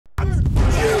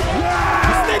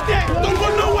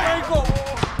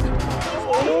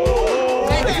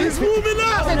swarming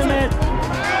out.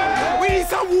 We need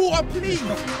some water, please.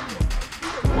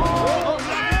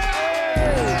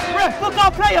 Ref, book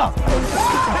our player.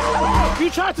 You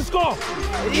tried to score.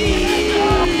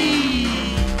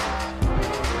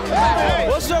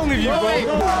 What's wrong with you, bro?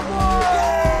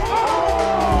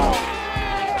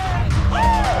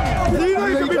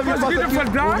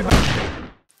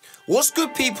 What's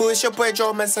good, people? It's your boy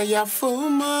Joe Messiah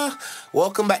Fuma.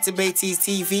 Welcome back to Baiteze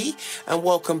TV and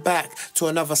welcome back to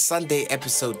another Sunday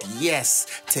episode. Yes,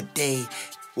 today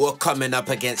we're coming up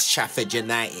against Chafford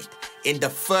United in the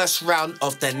first round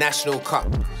of the National Cup.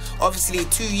 Obviously,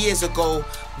 2 years ago,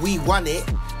 we won it.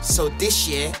 So this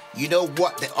year, you know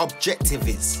what the objective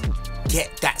is.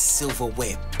 Get that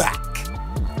silverware back.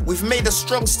 We've made a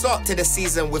strong start to the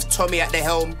season with Tommy at the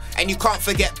helm, and you can't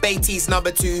forget Baiteze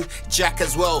number 2, Jack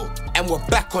as well. And we're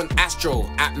back on Astro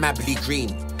at Mabley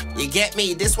Green. You get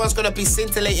me? This one's gonna be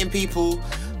scintillating, people.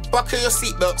 Buckle your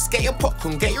seatbelts, get your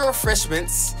popcorn, get your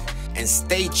refreshments, and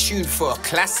stay tuned for a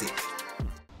classic.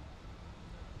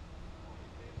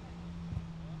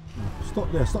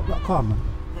 Stop there, stop that car, man.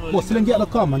 Boss, still get out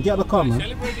the car, man. Get out the car,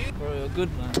 man. Bro, you're good,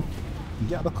 man.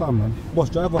 Get out the car, man. Boss,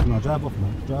 drive off now. Drive off,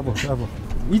 man. Drive off, drive off.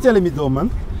 You telling me though, man?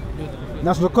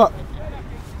 National Cup.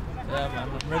 Yeah, man.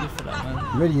 I'm ready for that,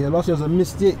 man. Ready? Yeah, last year was a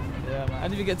mistake. Yeah, man. I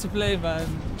didn't even get to play, man.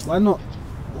 Why not?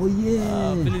 Oh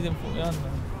yeah. Billy didn't put me on,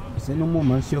 man. Say no more,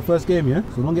 man. It's your first game, yeah?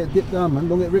 So don't get dipped down, man.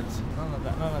 Don't get ripped. None of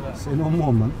that, none of that. Say no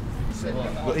more, man.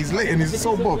 But he's late and he's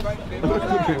so bored. I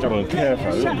don't care,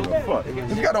 fam.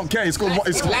 This guy don't care. He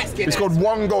scored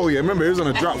one goal, yeah. Remember, he was on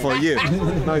a drought for a year.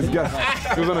 No, he's gas.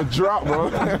 He was on a drought, bro.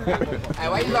 Hey,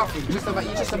 why are you laughing? You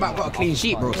just about got a clean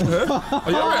sheet, bro. Are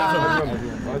you alright,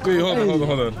 fam?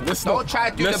 Hold on. Don't try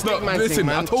to do the big man listen, thing,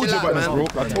 man. I told you about this, bro.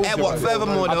 I told you about this.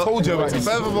 Furthermore, though. I told you about this.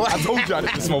 Furthermore. I told you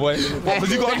about this, my boy. What,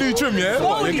 because you got a new trim, yeah?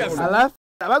 What, you guess? I laugh.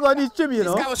 Have I got any trim, you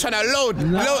know? This guy was trying to load.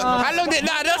 How long did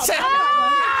that? Don't say.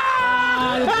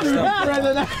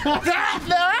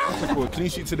 Clean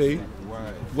sheet today.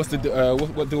 What's the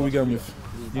what deal are we going with?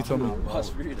 You tell me.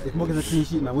 If Morgan's a clean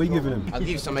sheet, man, what are you giving him? I'll give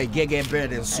you some gege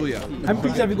bread and suya. How many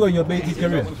pictures have you got in your Baiteze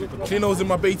career? Clean holes in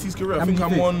my Baiteze career. I think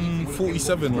I'm on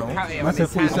 47 now. I said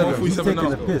 47. 47 now.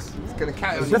 Taking the piss. Gonna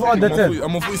count it. Step on the 10.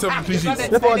 I'm on 47 clean sheets.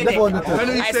 Step on the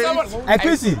 10. Hey,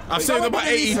 Chrissy. I've saved about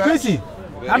 80. Chrissy.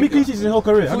 How many clean sheets in your whole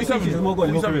career? How many clean sheets has Mo got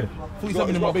in your whole career?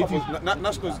 47 in my Baiteze.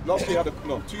 Nationals last year had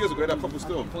 2 years ago he had a couple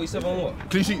still. 47 what?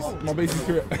 Clean sheets, my Baiteze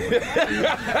career.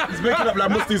 He's making up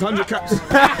like Musti's 100 caps.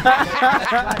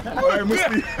 Alright,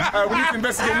 Musti. We need to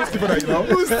investigate Musti for that, you know.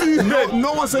 Musti,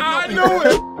 no one said nothing. I know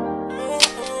it.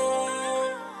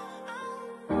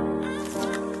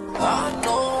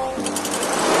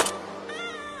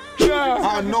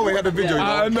 I know he had a video, you know.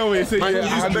 I know it. Man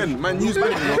used Ben, you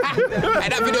know.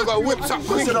 And that video got whipped up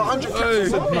quick. He said 100 caps. I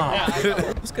said, nah.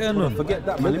 What's going on? Forget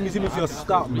that, man. Let me see if you're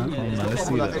stout, man. Let's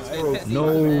see that.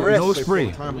 No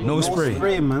spray. No spray.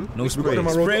 Spray, man. No spray.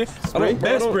 Spray? I don't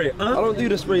best spray. I don't do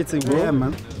the spray thing, bro. Yeah,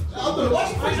 man.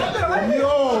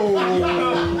 Yo!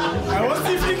 What's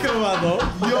he thinking about, though?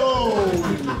 Yo!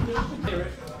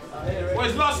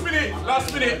 Boys, last minute.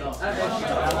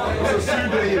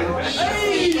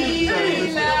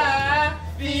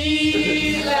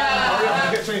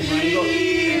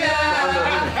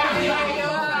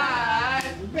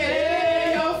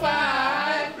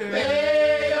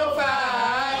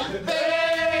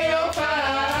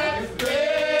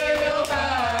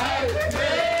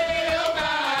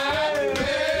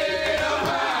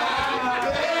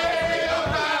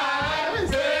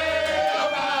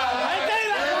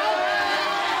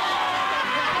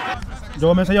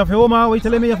 Joe, man, say you're Fuma. What you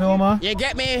telling me, you're Fuma? You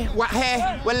get me? We're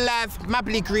here, we're live,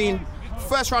 Mabley Green,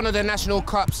 first round of the National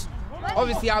Cups.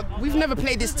 Obviously, we've never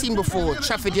played this team before,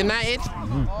 Chafford United,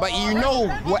 but you know,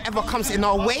 whatever comes in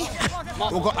our way,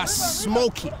 we've got to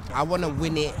smoke it. I want to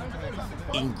win it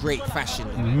in great fashion.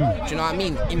 Do you know what I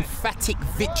mean? Emphatic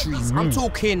victories. I'm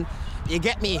talking, you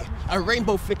get me, a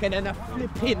rainbow flick and then a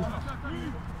flipping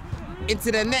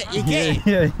into the net, you get it?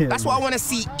 Yeah. That's what I want to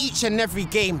see each and every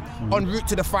game en route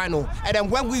to the final. And then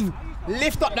when we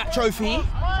lift up that trophy,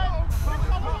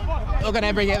 we're going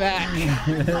to bring it back.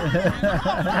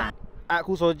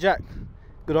 So Jack,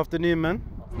 good afternoon, man.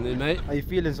 Afternoon, mate. How you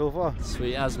feeling so far?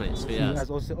 Sweet as, mate. Sweet as.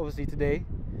 Obviously today,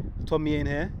 Tommy ain't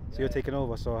here, so you're taking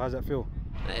over. So how's that feel?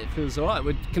 It feels alright.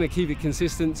 We're going to keep it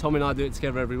consistent. Tom and I do it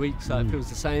together every week, so it feels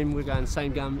the same. We're going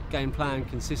same game plan,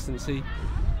 consistency.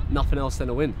 Nothing else than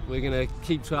a win. We're going to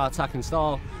keep to our attacking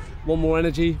style. Want more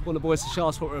energy, want the boys to show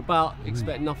us what we're about,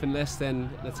 expect nothing less than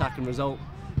an attacking result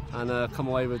and come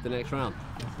away with the next round.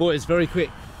 Boys, very quick.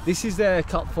 This is their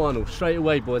cup final, straight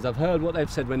away, boys. I've heard what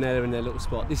they've said when they're in their little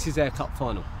spot. This is their cup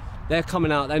final. They're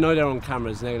coming out, they know they're on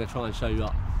cameras and they're going to try and show you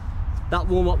up. That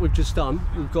warm-up we've just done,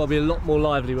 we've got to be a lot more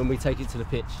lively when we take it to the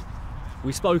pitch.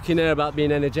 We spoke in there about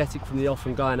being energetic from the off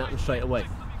and going at them straight away.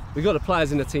 We've got the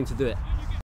players in the team to do it.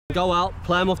 Go out,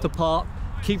 play them off the park,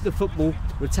 keep the football,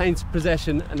 retain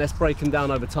possession, and let's break them down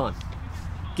over time.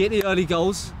 Get the early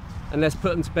goals, and let's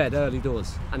put them to bed early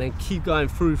doors, and then keep going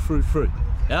through.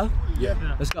 Yeah?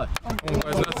 Yeah. Let's go.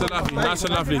 Nice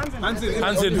and lovely.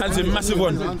 Hands in, massive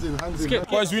one.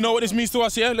 Boys, we know what this means to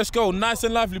us, yeah? Let's go. Nice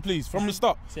and lively, please, from the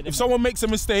start. If someone makes a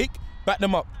mistake, back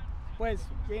them up. Boys,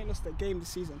 we ain't lost a game this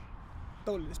season.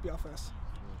 Don't let this be our first.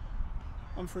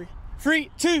 I'm free. 3,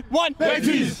 2, 1.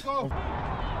 Baiteze!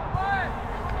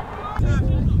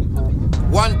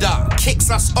 Wonder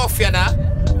kicks us off, you know.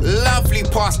 Lovely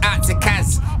pass out to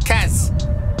Kaz.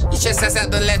 He just has at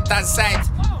the left-hand side.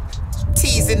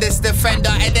 Teasing this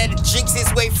defender and then jigs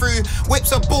his way through.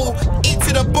 Whips a ball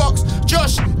into the box.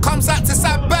 Josh comes out to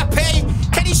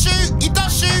Mbappe. Can he shoot? He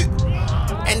does shoot.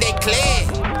 And they clear.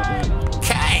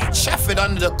 Okay, Chafford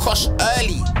under the cosh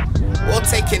early. All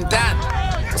taken down.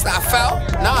 Was that a foul?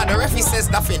 Nah, the referee says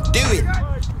nothing doing.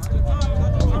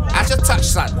 How's your touch,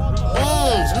 son?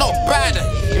 It's not bad.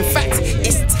 In fact,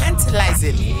 it's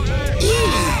tantalising.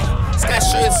 This guy's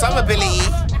showing some ability,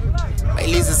 but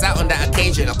he loses out on that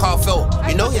occasion. I can't feel.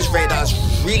 You know his radar's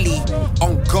really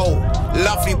on goal.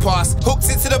 Lovely pass, hooks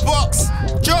into the box.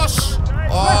 Josh.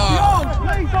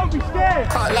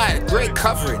 Can't lie, great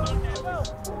covering.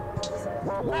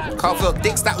 Carfield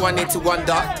digs that one into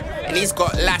Wonder, and he's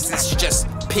got license to just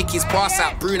pick his pass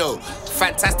out. Bruno,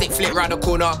 fantastic flip round the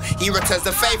corner. He returns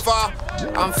the favour.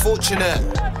 Unfortunate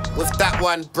with that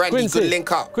one. Brandy, good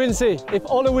link up. Quincy, if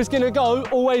Ola was going to go,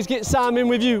 always get Sam in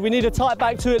with you. We need a tight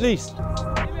back two at least.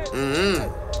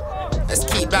 Let's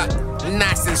keep that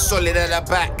nice and solid at the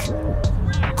back.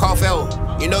 Carfield,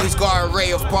 you know he's got an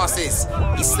array of passes.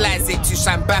 He slides it to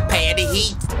Mbappe and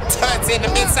he turns in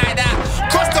the inside out.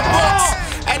 Cross the box.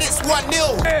 And it's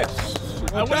 1-0.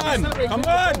 Come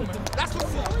on!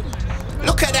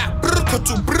 Look at that.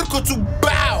 Brukutu,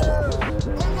 bow.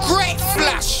 Great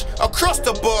flash across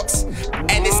the box.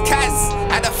 And it's Kaz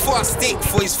at a fast stick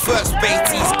for his first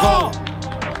Baiteze goal.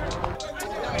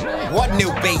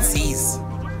 1-0 Baiteze.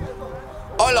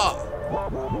 Ola,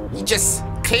 he just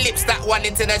clips that one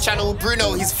into the channel.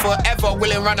 Bruno, he's forever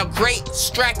willing run a great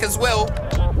strike as well.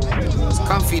 It's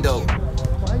comfy though.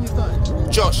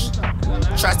 Josh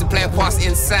tries to play a pass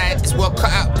inside. It's well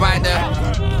cut out by the...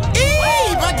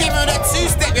 Man gave him that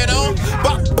two-step, you know.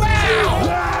 But BAM!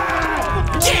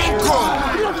 Game gone!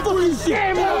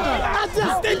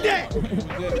 Stand there!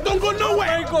 Don't go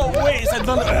nowhere!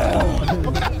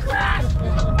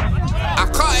 I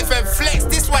can't even flex.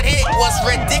 This one here was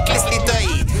ridiculously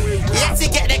dirty. He had to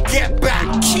get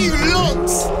back. Q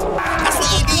lungs. That's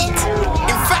what you need.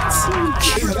 In fact, Q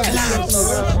glams.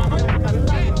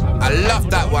 I love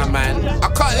that one, man. I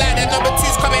can't lie, the number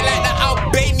 2's coming like the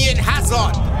Albanian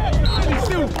Hazard.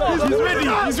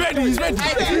 He's ready. He's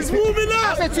moving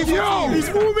up. He's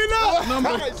moving up.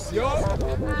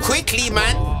 Quickly,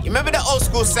 man. You remember the old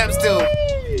school Sam still?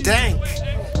 Dank.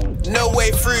 No way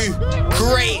through.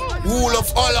 Great. Wall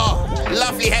of Ola.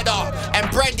 Lovely header. And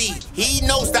Brandy, he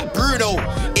knows that Bruno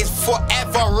is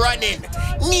forever running.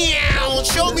 Meow.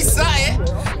 Show me something.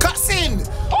 Cuts in.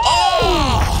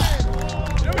 Oh!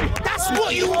 That's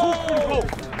what you want.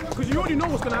 Because you already know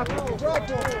what's going to happen.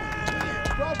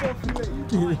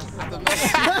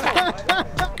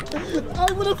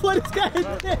 I'm going to put this guy in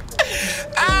there.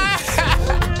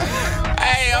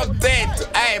 Hey, I'm dead.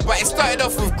 Hey, but it started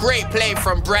off with great play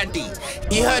from Brandy.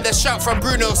 He heard a shout from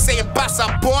Bruno saying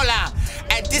Bassa Bola.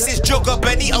 And this is Jogo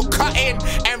Benito cutting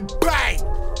and bang.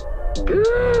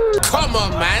 Come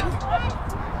on, man.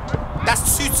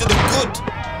 That's 2 to the good.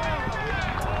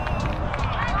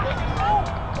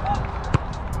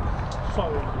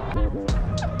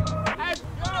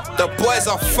 The boys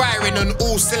are firing on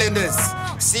all cylinders.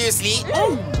 Seriously,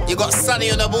 you got Sonny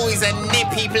on the ball, he's a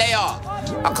nippy player.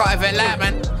 I can't even lie,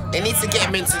 man. They need to get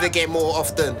him into the game more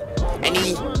often. And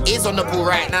he is on the ball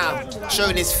right now,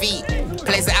 showing his feet.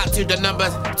 Plays it out to the number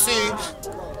 2.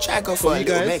 Try to go for a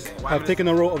little leg. Have taken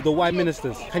the role of the White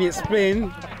Ministers. Can you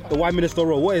explain the White Minister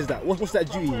role? What is that? What's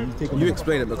that duty you take on? You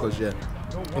explain it because, yeah.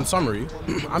 In summary,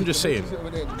 I'm just saying,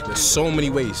 there's so many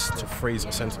ways to phrase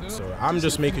a sentence. So I'm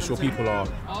just making sure people are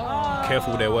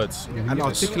careful with their words and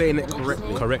articulating it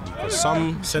correctly. Because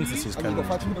some sentences can,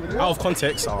 out of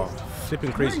context, are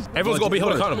flipping crazy. Everyone's got to be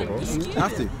held accountable, bro.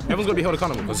 Have to. Everyone's got to be held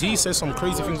accountable because he says some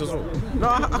crazy things as well.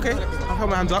 No, okay. I'll put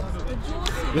my hands up.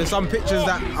 There's some pictures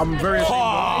that I'm very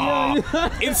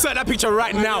Insert that picture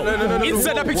right now. No.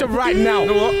 Insert that picture right now. You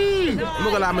know what? I'm not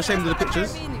gonna lie, I'm ashamed of the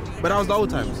pictures. But that was the old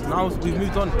times. Now we've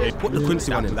moved on. Put the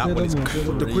Quincy one in. That one is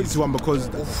Put the Quincy one because.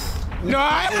 No!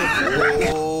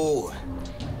 Oh.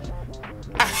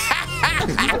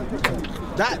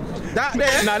 that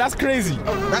there. Nah, that's crazy.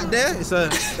 That there,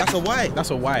 that's a Y. That's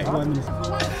a Y.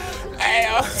 Hey,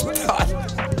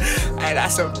 hey,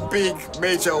 that's a big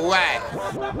major Y.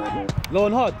 Low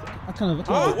and hard. I kind of.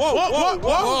 Whoa!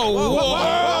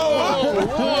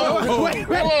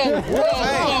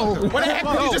 What the heck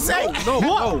did you just say?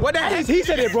 No, What the heck? He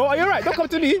said it, bro. Are you right? Don't come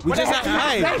to me. we just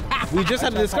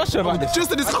had a discussion about this.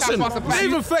 Just a discussion. Not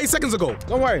even 30 seconds ago.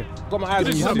 Don't worry. Got my eyes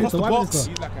on you. So why did this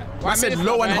go? I said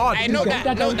low and hard. I know that.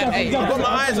 I've got my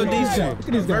eyes on these two.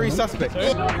 Very suspect.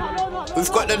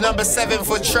 We've got the number 7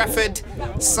 for Trafford,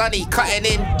 Sonny cutting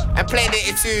in and playing it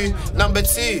into number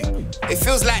 2. It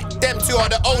feels like them two are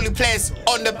the only players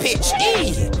on the pitch.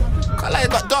 Can't lie,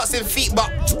 got dancing feet,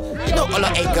 but you know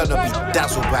Ola ain't gonna be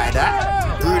dazzled by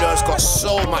that. Bruno's got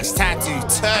so much time to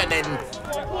turn and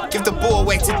give the ball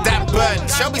away to Dan Burn.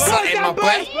 Show me something, my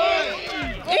boy.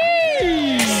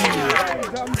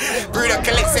 Bruno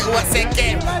collects it once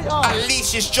again.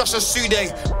 Unleashes Josh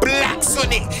Asude. Black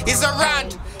Sonic is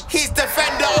around his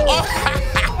defender.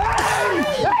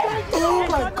 Oh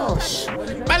my gosh.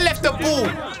 Man left the ball.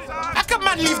 How can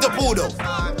man leave the ball though?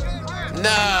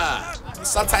 Nah.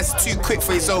 Sometimes too quick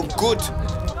for his own good.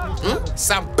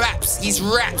 Some baps, he's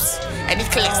raps, and he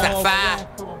collects that fire.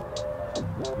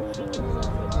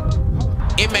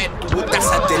 Amen. That's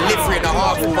a delivery and a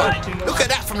half. But look at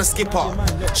that from the skipper.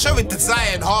 Show with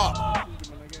desire and heart.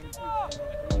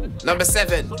 Number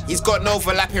 7, he's got an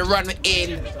overlapping run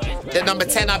in the number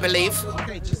 10, I believe.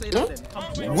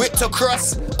 Whipped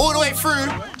across all the way through.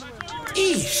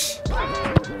 Eesh.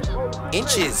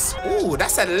 Inches. Ooh,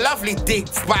 that's a lovely dig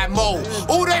by Mo.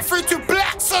 All the way through to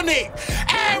Black Sonic.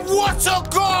 And what a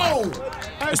goal!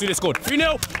 Let's do this scored.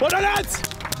 3-0. Well done, lads.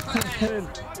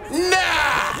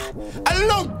 Nah! A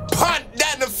long punt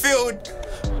down the field.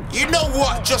 You know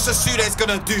what Josh Asude is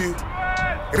gonna do?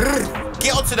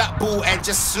 Get onto that ball and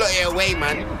just slot it away,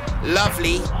 man.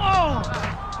 Lovely.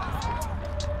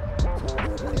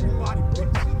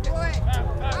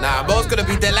 Nah, Mo's gonna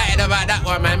be delighted about that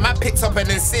one, man. Man picked up an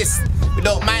assist. We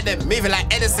don't mind them moving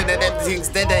like Edison and them things.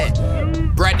 They're there.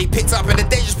 Bradley picked up in a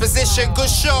dangerous position. Good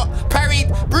shot.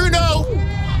 Parried. Bruno.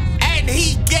 And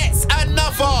he gets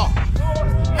another.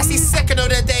 That's his second of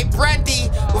the day. Brandy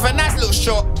with a nice little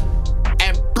shot.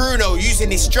 And Bruno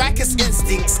using his striker's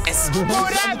instincts and sniffing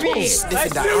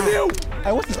that.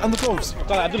 Hey, what's this under 12s?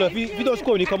 Abdullah, if you don't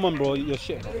score when you come on, bro, you're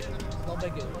shit.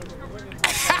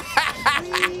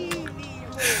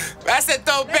 I said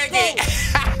don't beg it.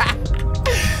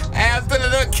 Hey, Abdullah,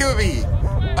 don't kill me.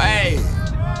 Hey,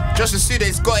 Josh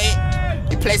Asude's got it.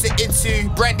 He plays it into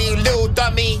Brandy, little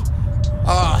dummy.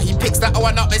 Oh, he picks that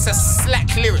one up. It's a slack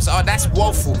clearance. Oh, that's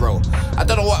woeful, bro. I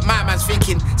don't know what my man's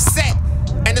thinking. Set,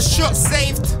 and the shot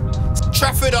saved.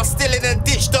 Trafford are still in a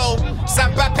ditch, though.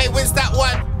 Mbappe wins that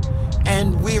one.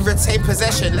 And we retain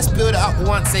possession. Let's build it up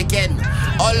once again.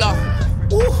 Ola.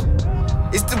 Ooh.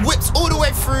 It's the whips all the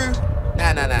way through.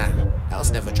 Nah. That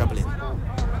was never troubling.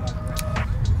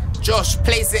 Josh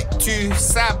plays it to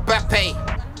Mbappe.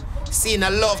 Seeing a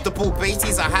lot of the ball.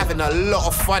 Baiteze are having a lot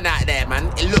of fun out there,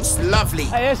 man. It looks lovely.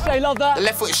 Hey, SJ, love that. The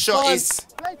left-footed shot is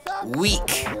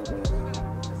weak.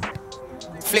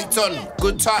 Flicked on,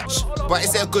 good touch, but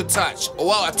is it a good touch?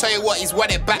 Well, I tell you what, he's won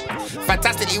it back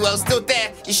fantastically well. Still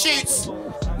there, he shoots.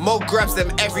 Mo grabs them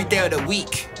every day of the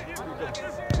week.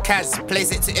 Kaz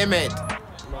plays it to Ahmed.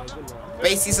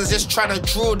 Baiteze is just trying to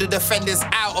draw the defenders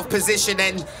out of position,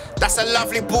 and that's a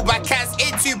lovely ball by Kaz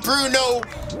into Bruno.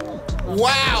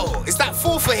 Wow, is that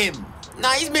 4 for him?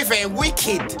 Nah, he's moving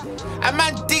wicked. A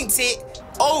man dinked it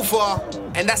over,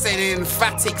 and that's an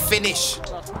emphatic finish.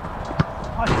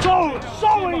 So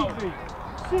easy.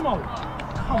 Simo,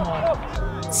 come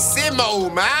on. Simo,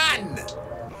 man.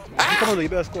 Come on, you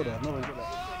better score there. No,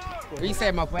 What you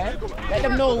say, my boy? Let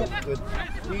them know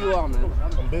who you are, man.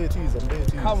 I'm Baiteze.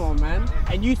 Come on, man.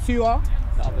 And you two are?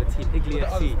 The other team, Igli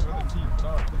FC.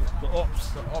 The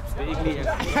ops. The Igli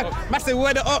FC. Man said,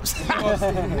 where the ops?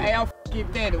 Hey, I'll you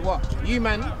dead or what? You,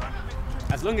 man.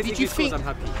 As long as Igli scores, I'm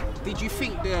happy. Did you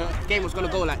think the game was going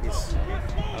to go like this?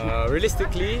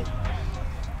 Realistically,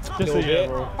 just a year,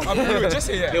 bro. Just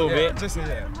a year. Little bit. Just a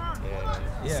year.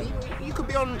 Yeah. See, you could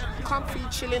be on comfy,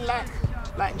 chilling like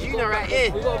Junior right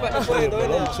here.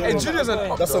 And Junior's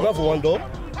That's another one, though.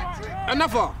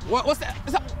 Another? What's that?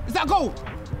 Is that a goal?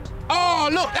 Oh,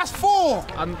 look, that's 4.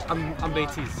 I'm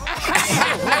Baiteze.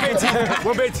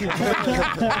 We're Baiteze.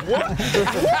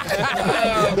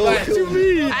 What do you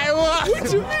mean? What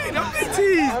do you mean? I'm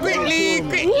Baiteze. Quickly.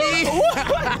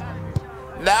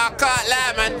 Nah, I can't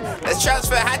lie, man. The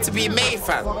transfer had to be made,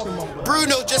 fam.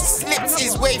 Bruno just slipped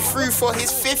his way through for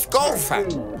his 5th goal, fam.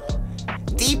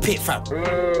 Deep it, fam.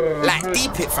 Like,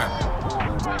 deep it, fam.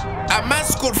 A man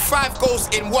scored 5 goals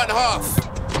in 1 half.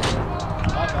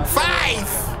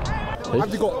 5!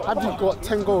 Abdi got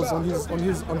 10 goals on his one.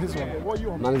 What are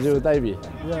you on? Managerial debut.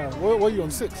 Yeah. What are you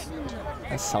on? 6?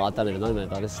 That's so I don't even know, mate,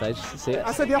 by this stage. See it?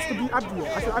 I said he has to beat Abdi.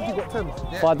 I said Abdi got 10.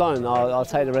 If I don't, I'll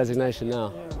take the resignation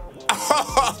now.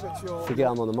 Forget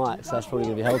I'm on the mic, so that's probably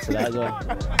going to be held to that as well.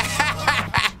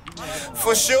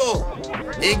 For sure.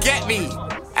 You get me?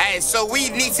 Hey, so we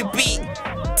need to beat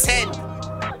 10.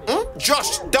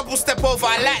 Josh, double step over.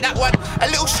 I like that one. A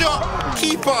little shot.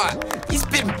 Keeper. He's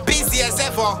been busy as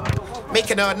ever.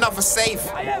 Making another save.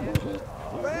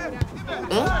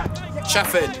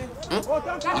 Chafford.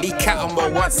 Lee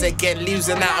Cattermore once again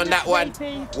losing out on that one.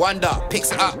 Wonder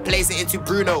picks it up, plays it into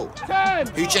Bruno,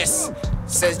 who just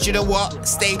says, do you know what?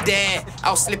 Stay there.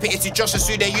 I'll slip it into Josh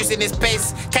Asude using his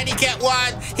pace. Can he get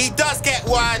one? He does get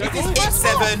one. It's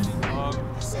 7.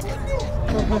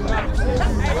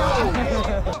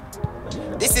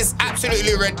 This is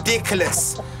absolutely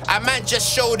ridiculous. A man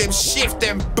just showed him shift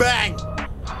and bang.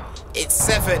 It's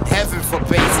 7. Heaven for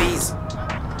Baiteze.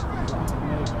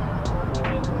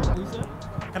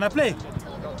 Can I play?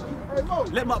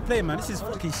 Let Mark play, man. This is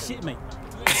fucking shit, mate.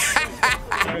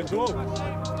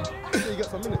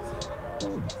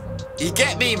 You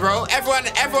get me, bro? Everyone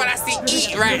has to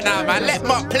eat right now, man. Let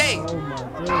Mark play.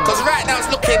 Because right now it's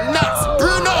looking nuts.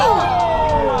 Bruno!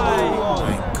 Oh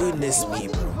my goodness me,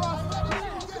 bro.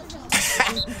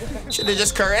 Should have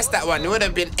just caressed that one. It would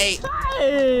have been 8.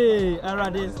 Hey,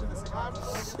 Aradis.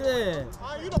 Shit.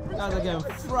 Guys are getting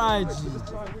fried.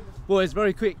 Boys,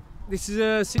 very quick. This is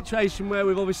a situation where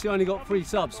we've obviously only got 3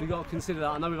 subs, so we've got to consider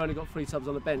that. I know we've only got 3 subs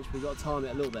on the bench, but we've got to time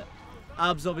it a little bit.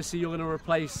 Abs, obviously, you're going to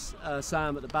replace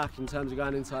Sam at the back in terms of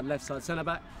going inside left side centre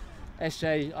back.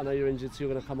 SJ, I know you're injured, so you're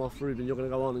going to come off. Ruben, you're going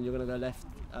to go on and you're going to go left,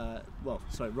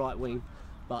 right wing,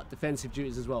 but defensive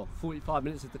duties as well. 45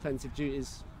 minutes of defensive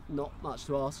duties, not much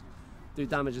to ask. Do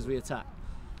damage as we attack.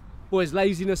 Boys,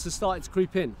 laziness has started to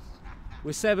creep in.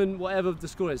 We're 7, whatever the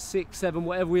score is, 6, 7,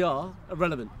 whatever we are,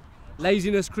 irrelevant.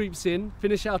 Laziness creeps in,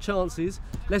 finish our chances,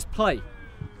 let's play.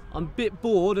 I'm a bit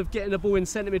bored of getting the ball in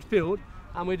centre midfield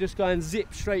and we're just going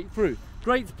zip straight through.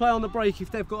 Great to play on the break if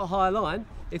they've got a high line.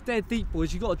 If they're deep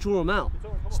boys, you've got to draw them out.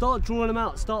 Start drawing them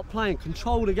out, start playing,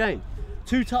 control the game.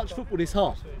 2-touch football this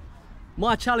half.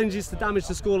 My challenge is to damage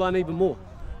the scoreline even more.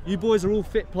 You boys are all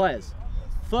fit players.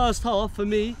 First half, for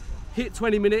me, hit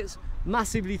 20 minutes,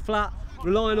 massively flat,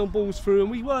 relying on balls through,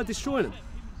 and we were destroying them.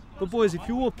 But boys, if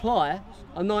you all apply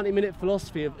a 90-minute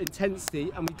philosophy of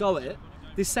intensity and we go at it,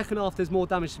 this second half there's more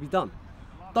damage to be done.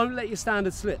 Don't let your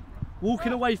standards slip.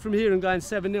 Walking away from here and going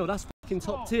 7-0, that's fucking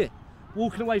top tier.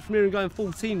 Walking away from here and going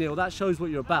 14-0, that shows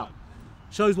what you're about.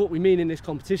 Shows what we mean in this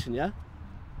competition, yeah?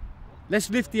 Let's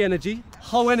lift the energy,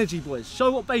 whole energy, boys.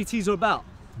 Show what Baiteze are about.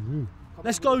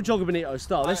 Let's go Jogger Benito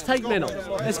style. Let's take men on.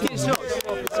 Let's get shots.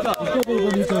 Let's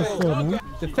go.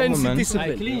 Defensive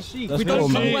discipline. Clean sheet. We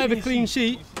don't come away with a clean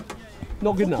sheet.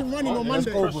 Not good enough. Let's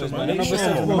go, boys, man.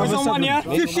 Who's on one, yeah?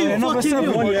 15, 14,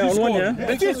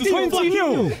 20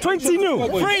 nil. 20 nil.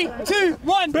 3, 2,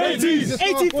 1.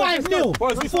 85 nil.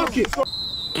 Fuck it.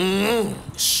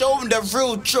 Show them the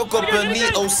real Jogger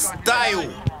Benito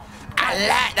style. I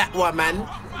like that one, man.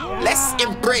 Let's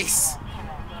embrace,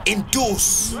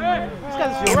 endorse,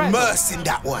 immerse in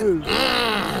that one.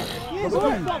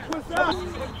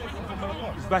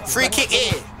 Free kick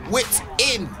in, whipped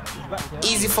in,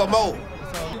 easy for Mo.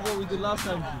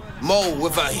 Mo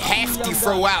with a hefty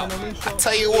throw out. I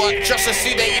tell you what, Josh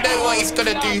Asude, you know what he's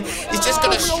gonna do? He's just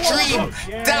gonna stream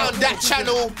down that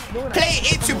channel, play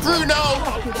it into Bruno.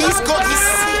 He's got his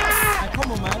 6th.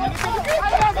 Come on, man.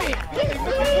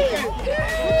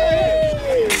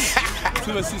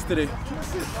 2 assists today.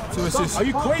 2 assists. Are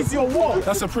you crazy or what?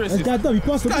 That's a pretty assist. He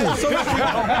passed the ball. This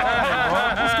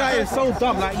guy is so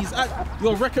dumb. Like he's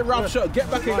your Wreck-It Ralph shot. Get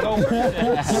back and go.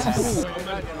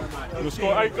 You'll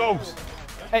score 8 goals.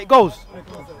 8 goals.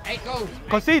 8 goals.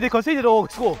 Conceded or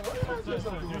score?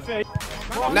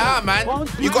 Nah, man,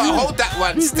 you gotta hold that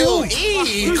one still.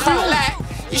 You can't lie.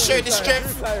 You showed the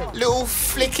strength. Little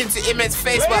flick into Imed's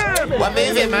face, but one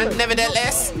moving, man.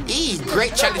 Nevertheless,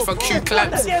 great challenge from Q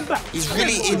Clamps. He's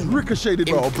really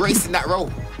embracing that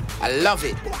role. I love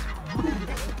it.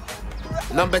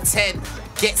 Number 10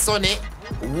 gets on it,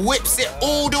 whips it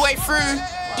all the way through.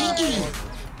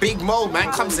 Big Mo,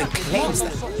 man, comes and claims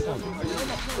that.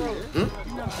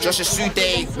 Josh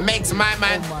Asude makes my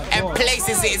man and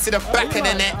places it into the back of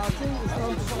the net.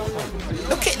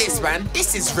 Look at this, man.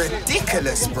 This is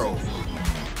ridiculous, bro.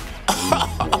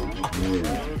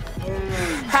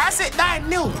 How's it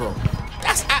 9-0, bro?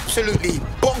 That's absolutely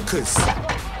bonkers.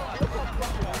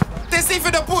 There's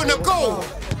even a ball in the goal.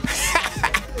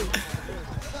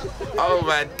 Oh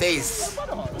my days.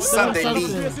 Sunday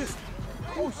league.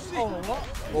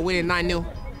 We're winning 9-0.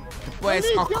 The boys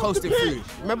are coasting through.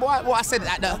 Remember what I said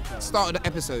at the start of the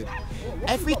episode?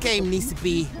 Every game needs to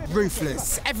be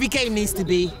ruthless. Every game needs to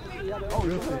be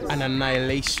An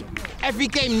annihilation. Every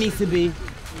game needs to be.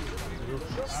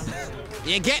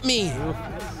 You get me?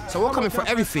 So we're coming for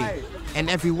everything and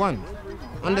everyone.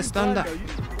 Understand that?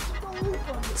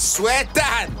 Swear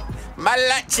down. Man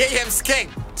like JM's king.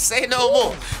 Say no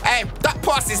more. Hey, that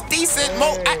pass is decent.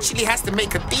 Mo actually has to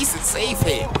make a decent save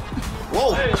here.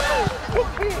 Whoa.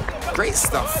 Great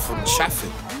stuff from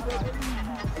Chafford.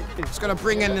 It's gonna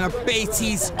bring in a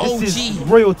Baiteze OG. This is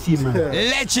royalty, man.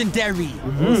 Legendary.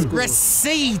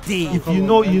 Mercedes. If you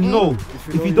know, you know.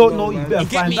 If you don't know, you better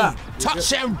get find me? that.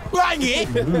 Touch and bang it.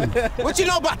 What you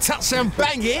know about touch and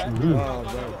bang it?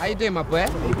 How you doing, my boy?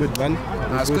 Good, man.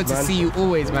 It's good to see you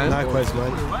always, man. Likewise,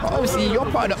 man. But obviously, you're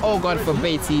part of the old guard for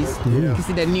Baiteze. You can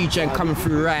see the new gen coming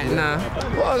through right now.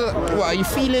 What are you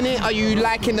feeling it? Are you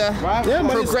liking the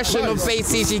progression of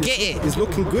Baiteze? You get it? It's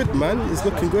looking good, man. It's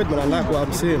looking good, man. I like what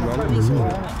I'm seeing, man. So,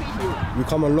 we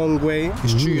come a long way.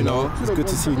 It's true, you know. It's good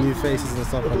to see new faces and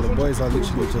stuff, and the boys are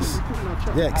literally just,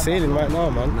 excelling right now,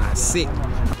 man. Nah, sick.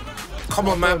 Come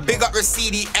on, man. Big up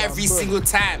Rasidi every single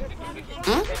time.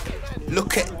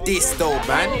 Look at this, though,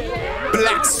 man.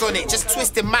 Black Sonic just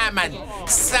twisting my man.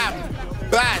 Sam,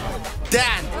 Ban,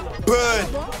 Dan, Bird.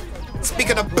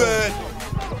 Speaking of Bird,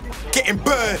 getting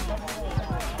Bird.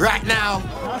 Right now,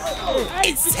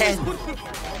 it's 10.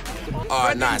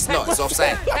 Oh, no, it's not. It's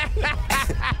offside.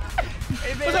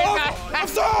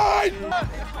 Offside!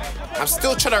 I'm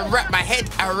still trying to wrap my head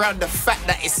around the fact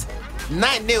that it's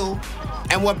 9-0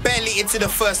 and we're barely into the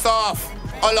first half.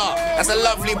 Ola, that's a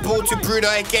lovely ball to Bruno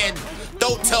again.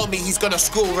 Don't tell me he's gonna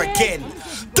score again.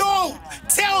 Don't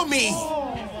tell me!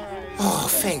 Oh,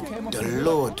 thank the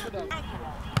Lord.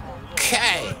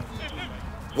 Okay.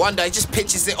 Wonder, he just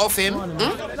pitches it off him.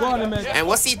 And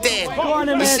what's he doing?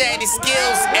 He's sharing his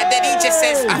skills and then he just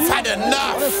says, I've had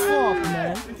enough.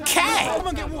 Okay.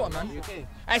 Someone get water, man.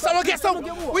 Hey, someone get some.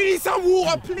 We need some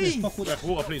water, please.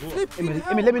 Water, please.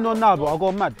 Let me know now, bro. I'll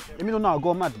go mad. Let me know now. I'll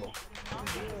go mad, bro.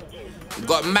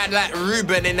 Got mad like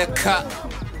Ruben in the cut.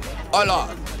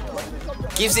 Ola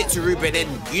gives it to Ruben and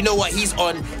you know what he's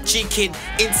on. Cheeking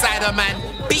inside a man,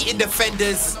 beating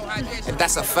defenders. And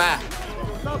that's a foul.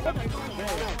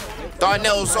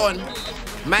 Darnell's on.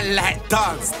 Man like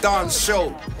dance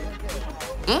show.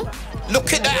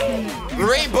 Look at that.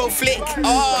 Rainbow flick.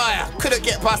 Oh, couldn't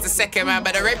get past the second man,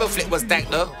 but the rainbow flick was dank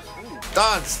though.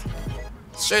 Dance.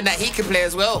 Showing that he can play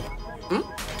as well.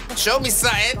 Show me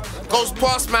something. Goes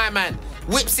past my man.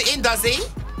 Whips it in, does he?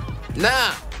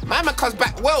 Nah. My man comes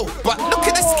back well, but look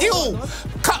at the skill.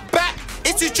 Cut back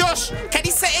into Josh. Can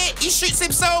he set it? He shoots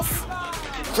himself.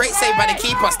 Great save by the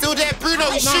keeper. Still there,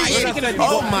 Bruno. He's shooting.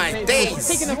 Oh my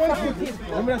days.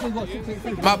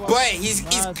 My boy,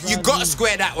 you gotta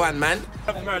square that one, man.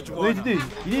 What do you do?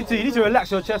 You need to relax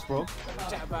your chest, bro.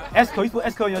 Esco, you put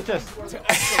Esco on your chest.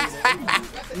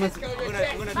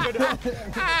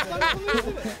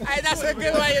 Hey, that's a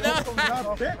good one, you know.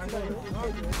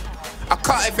 I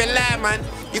can't even lie, man.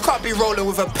 You can't be rolling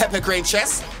with a pepper grain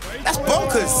chest. That's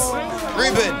bonkers.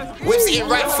 Ruben whips it in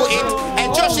right-footed,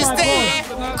 and Josh is there.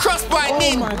 Crossbar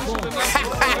in.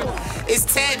 It's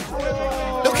 10.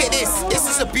 Look at this. This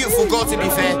is a beautiful goal, to be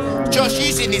fair. Josh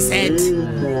using his head,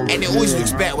 and it always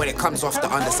looks better when it comes off the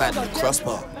underside of the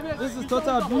crossbar. This is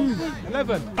total boom.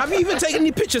 11. Have you even taken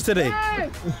any pictures today?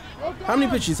 How many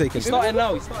pictures you taken? He's starting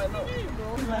now.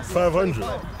 500.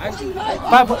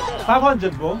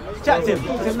 500, bro. Chat to him.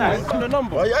 It's nice. The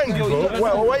number. Why are you angry, bro? Why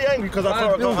are you angry? Because I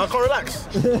can't relax.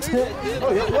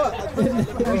 Oh, yeah, what?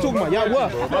 What are you talking about? Yeah,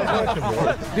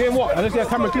 what? Doing what? I don't see a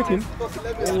camera clicking.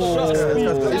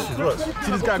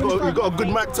 See this guy, we got a good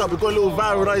max up, we got a little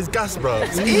viral that is gas, bro.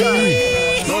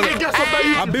 Don't get gas up that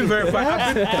YouTube. I've been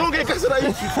verified. Don't get gas up that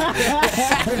YouTube.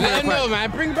 Let him know,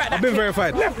 man. Bring back that. I've been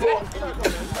verified.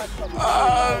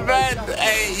 Oh man,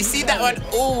 hey, you see that one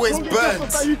always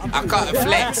burns. I can't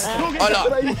flex.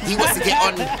 Ola, he wants to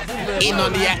get in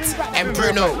on the act. And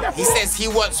Bruno, he says he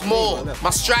wants more.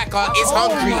 My striker is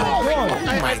hungry.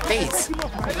 Oh my days.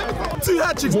 2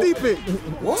 hat-tricks, deep it.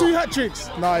 What? 2 hat-tricks.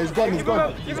 Nah, he's gone.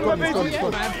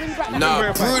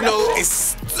 No, Bruno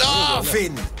is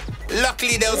starving.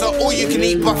 Luckily, there was an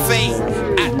all-you-can-eat buffet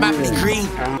at Mapley Green.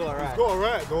 Go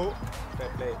alright, though.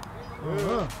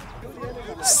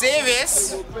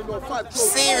 Serious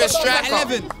striker.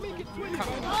 11.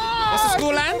 What's the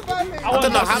scoreline? I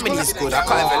don't know how many he scored. I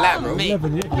can't even lie, bro.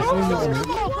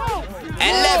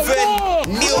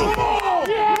 11-0.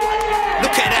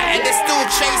 Look at that, and they're still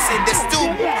chasing.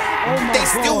 They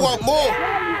still want more.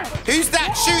 Who's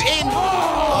that shooting?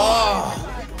 Oh,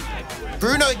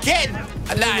 Bruno again.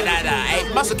 Nah. Hey,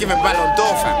 must have given Ballon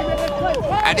d'Or, fam.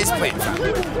 At this point, fam.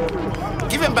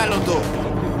 Give him Ballon d'Or.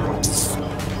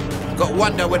 Got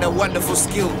Wonder with a wonderful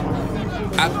skill.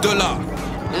 Abdullah.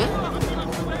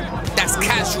 That's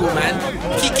casual, man.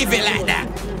 Keep it like that.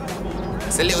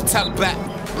 It's a little tug back.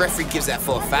 Referee gives that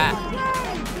for a foul.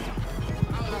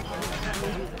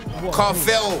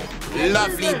 Carvel,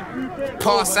 lovely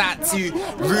pass out to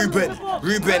Ruben.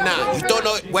 Ruben now, you don't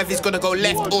know whether he's gonna go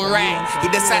left or right. He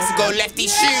decides to go left, he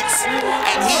shoots,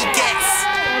 and he gets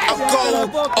a goal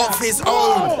of his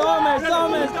own.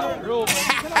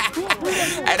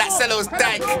 And that Celo's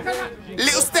dank.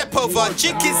 Little step over,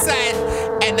 jink inside,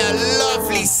 and a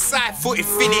lovely side-footed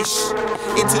finish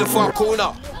into the far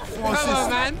corner. Come on,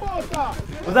 man.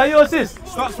 Was that your assist?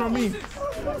 Starts from me.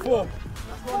 4.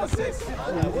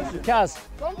 Kaz,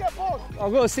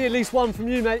 I've got to see at least one from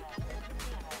you, mate.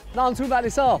 No, I'm talking about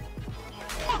this half.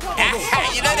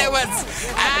 You know there was.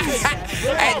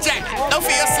 Hey, Jack, don't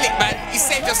feel asleep, man. You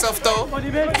saved yourself, though.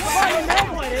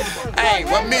 Hey,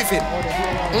 we're moving.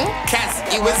 Kaz,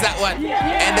 he wins that one.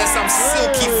 And there's some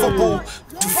silky football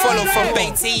to follow from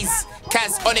Baiteze.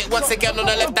 Kaz on it once again on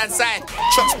the left-hand side.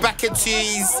 Chops back into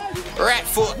his right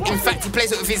foot. In fact, he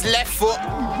plays it with his left foot.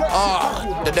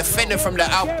 Oh, the defender from the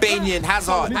Albanian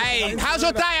Hazard. Hey, how's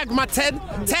your diag, my 10?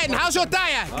 10, how's your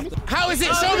diag? How is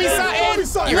it? Show me something.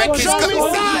 You reckon he's got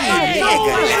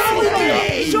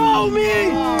Show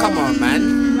me. Come on, man.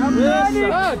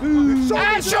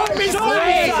 Show me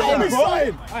something.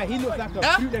 He looks like a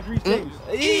bootleg Reece James.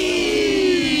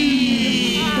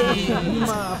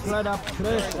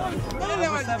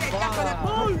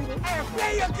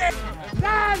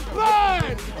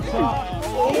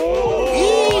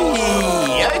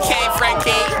 Okay,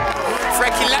 Frankie.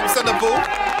 Frankie laps on the ball.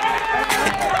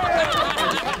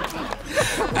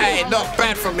 Hey, not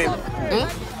bad from him.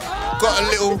 Got a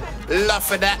little love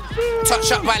for that.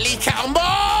 Touch up by Lee Catambo.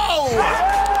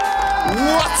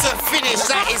 What a finish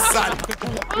that is, son.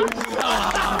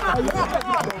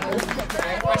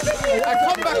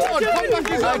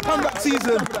 Comeback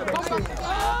season.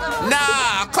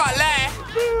 Nah, I can't lie.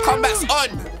 Comeback's on.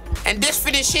 And this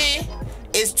finish here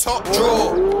is top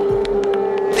draw.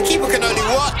 The keeper can only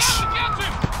watch.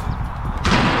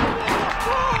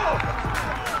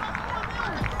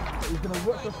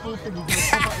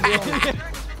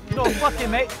 No, fucking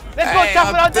mate. Let's go,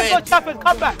 Chafford. Let's go, Chafford.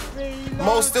 Come back.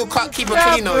 Mo still can't keep a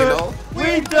clean though, you know.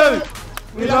 We do.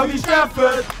 We love you,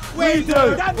 Chafford. We do. Oh,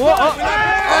 look at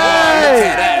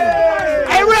that.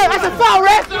 Hey, Ref, that's a foul,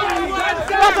 Ref.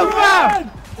 That's a foul.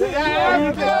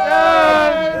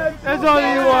 There's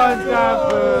only one,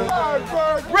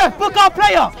 Chafford. Ref, book our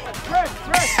player.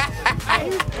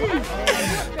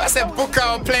 I said book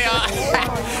our player.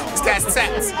 This guy's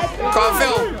tapped.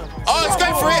 Carvel. Oh, he's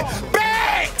going for it.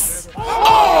 Banks!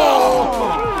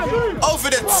 Oh! Over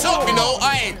the top, you know.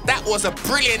 Aye, that was a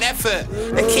brilliant effort.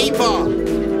 The keeper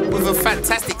with a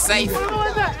fantastic save.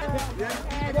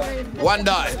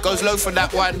 Wonder goes low for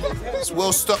that one. It's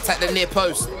well stopped at the near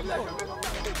post.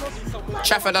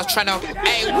 Chafford is trying to.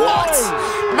 Hey, what?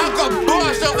 Man got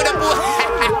barged over the ball.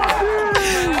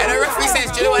 And the referee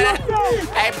says, do you know what?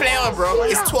 Hey, play on, bro.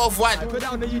 It's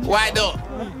 12-1. Why not?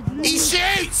 He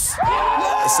shoots!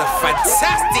 It's a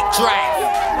fantastic drive.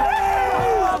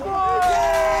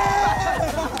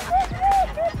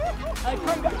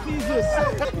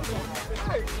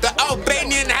 The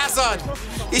Albanian Hazard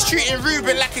is treating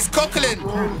Ruben like he's Coquelin.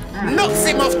 Knocks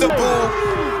him off the ball.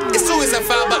 It's always a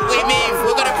foul, but we're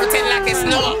going to pretend like it's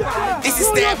not. This is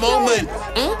their moment.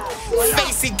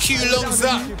 Facing Q longs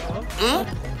up.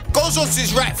 Goes onto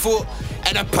his right foot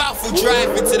and a powerful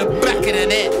drive into the back of the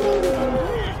net.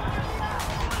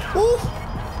 Woo.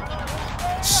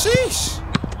 Sheesh.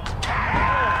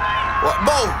 What,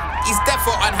 Mo? He's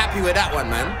definitely unhappy with that one,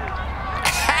 man.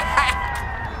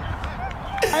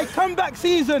 Hey, comeback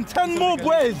season, 10 more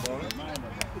boys.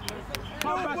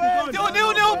 Still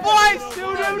 0-0, boys.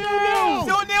 Still 0-0.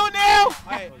 Still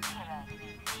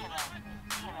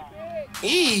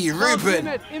 0-0. Ruben.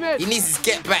 He needs his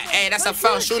get back. Hey, that's a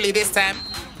foul surely this time.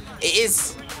 It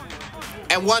is.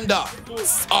 And Wonder.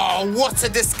 Oh, what a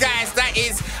disguise that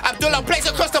is. Abdullah plays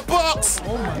across the box.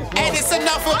 And it's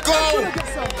another goal.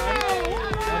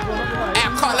 Hey,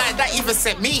 I can't lie, that even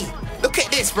sent me. Look at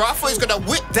this, bro. I thought he was going to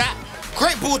whip that.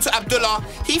 Great ball to Abdullah.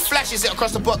 He flashes it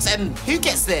across the box. And who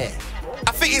gets there?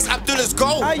 I think it's Abdullah's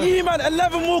goal. Hey, man,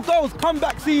 11 more goals,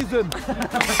 comeback season.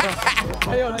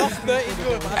 Hey, I'm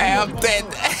dead.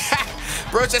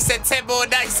 Bro just said 10 more,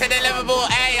 now he said 11 more.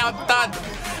 Hey, I'm done.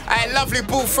 Hey, lovely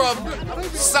ball from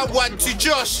someone to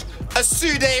Josh.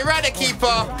 Asude, runner keeper,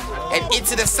 and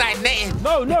into the side netting.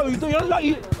 No, you're like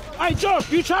you. Hey, Josh,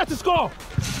 you tried to score.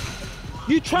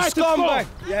 You tried to score.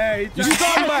 Yeah, you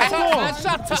scumbag.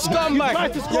 Scumbag. You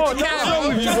tried to score. What's wrong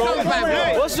with you, bro?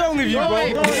 What's wrong with you, bro?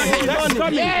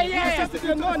 Yeah.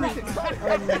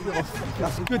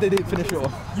 That's good they didn't finish it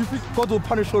off. God will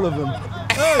punish all of them.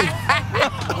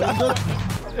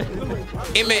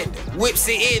 Emmett whips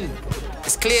it in.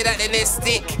 It's cleared out in their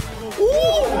stick.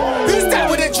 Ooh, who's that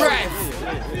with a drive?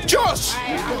 Josh!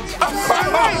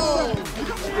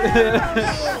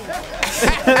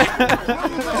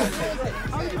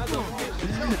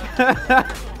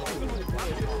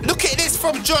 Look at this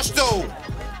from Josh though.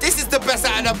 This is the best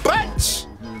out of the bunch.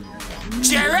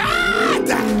 Gerard!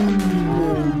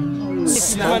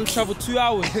 This man travelled 2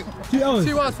 hours. 2 hours?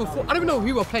 2 hours for 4. I don't even know who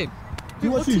we were playing.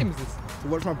 What team is this? To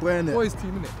watch my boy in it. Boys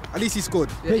team, innit? At least he scored.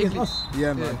 Yeah, Igli.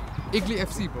 Yeah, man. Igli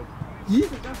FC, bro.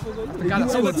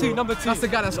 Number two. That's the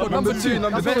guy that scored. Number two.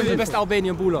 The best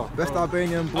Albanian baller. Best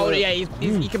Albanian baller. Oh yeah,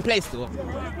 he can play still.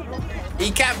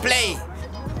 He can play.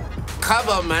 Come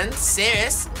on, man.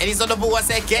 Serious. And he's on the ball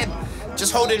once again.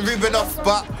 Just holding Ruben off,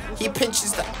 but he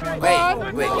pinches the...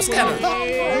 Wait, what's going on?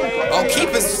 Oh,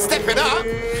 keeper's stepping up.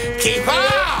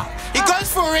 Keeper! He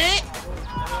goes for it.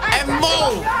 And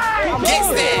Mo gets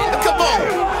there. Look at Mo.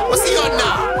 What's he on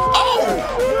now? Oh!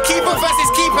 Keeper versus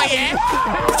keeper, yeah?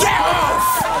 Get off!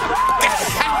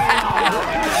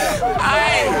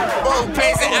 Aye, Mo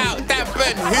plays it out. That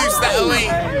burn hoops that away.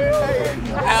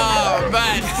 Oh,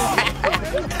 man.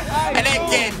 And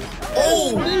again.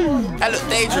 Oh! That looked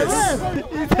dangerous.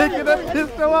 He's taking the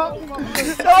pistol up.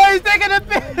 Oh, he's taking the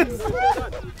piss.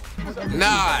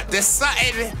 Nah, there's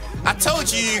something. I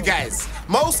told you guys.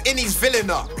 Most in his villain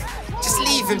arc. Just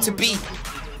leave him to be.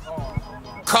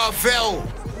 Carvel.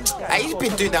 He's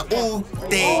been doing that all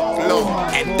day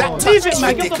long. And that touch is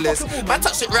ridiculous. Man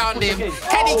touched it round him.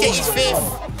 Can he get his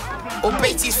 5th? Or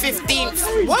Baiteze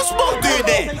 15th? What's Mo doing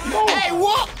there? Hey,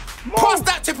 what? Pass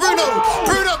that to Bruno.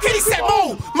 Bruno, can he set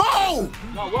Mo? Mo!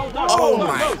 Oh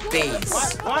my days.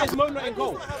 Why is Mo not in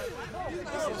goal?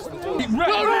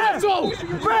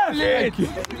 Brilliant!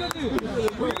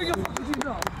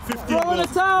 15 on the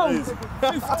town.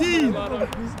 15.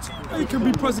 You can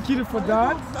be prosecuted for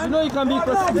that. You know you can be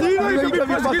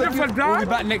prosecuted. For that. We'll be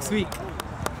back next week.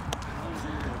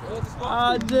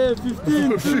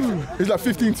 15-2. It's like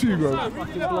 15-2, bro.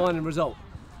 Blinding result.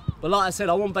 But like I said,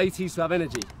 I want Baiteze to have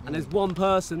energy. And there's one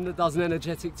person that does an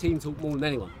energetic team talk more than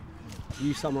anyone.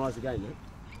 You summarise the game, mate.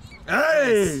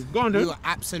 Hey! Go on, dude. You were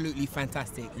absolutely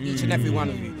fantastic. Each and every one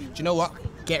of you. Do you know what?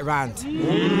 Get round.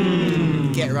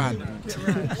 Get round.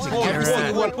 Every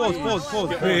single one. Pause.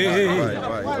 Hey.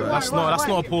 That's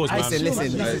not a pause, man.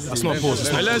 Listen. That's not a pause.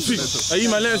 Hey, let us speak. Hey,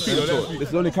 you man, let us speak. This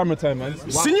is only camera time, man.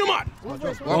 Senior man!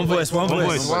 One voice.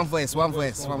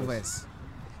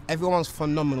 Everyone's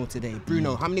phenomenal today.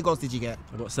 Bruno, how many goals did you get?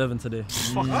 I got 7 today.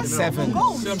 7.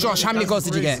 Josh, how many goals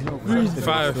did you get?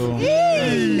 5.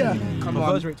 Come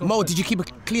on. Mo, did you keep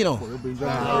it clean? We got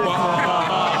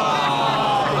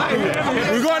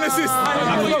an assist.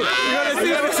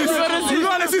 We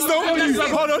got an assist though.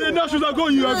 Hold on. The nationals are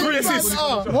going. You are great assist.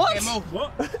 What?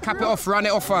 Cap it off, run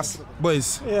it off us.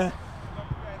 Boys. Yeah.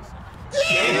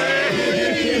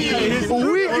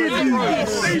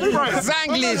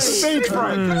 Zanglish.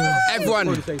 Everyone,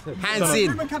 hands in.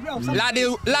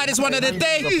 Loudest one of the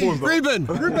day. Ruben.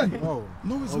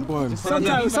 Sometimes. 3,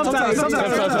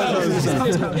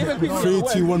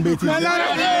 2, 1, Baiteze.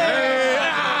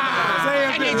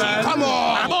 Come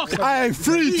on. Aye,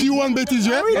 3, 2, 1, Baiteze.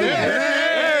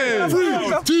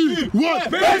 3, 2, 1,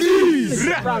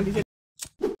 Baiteze.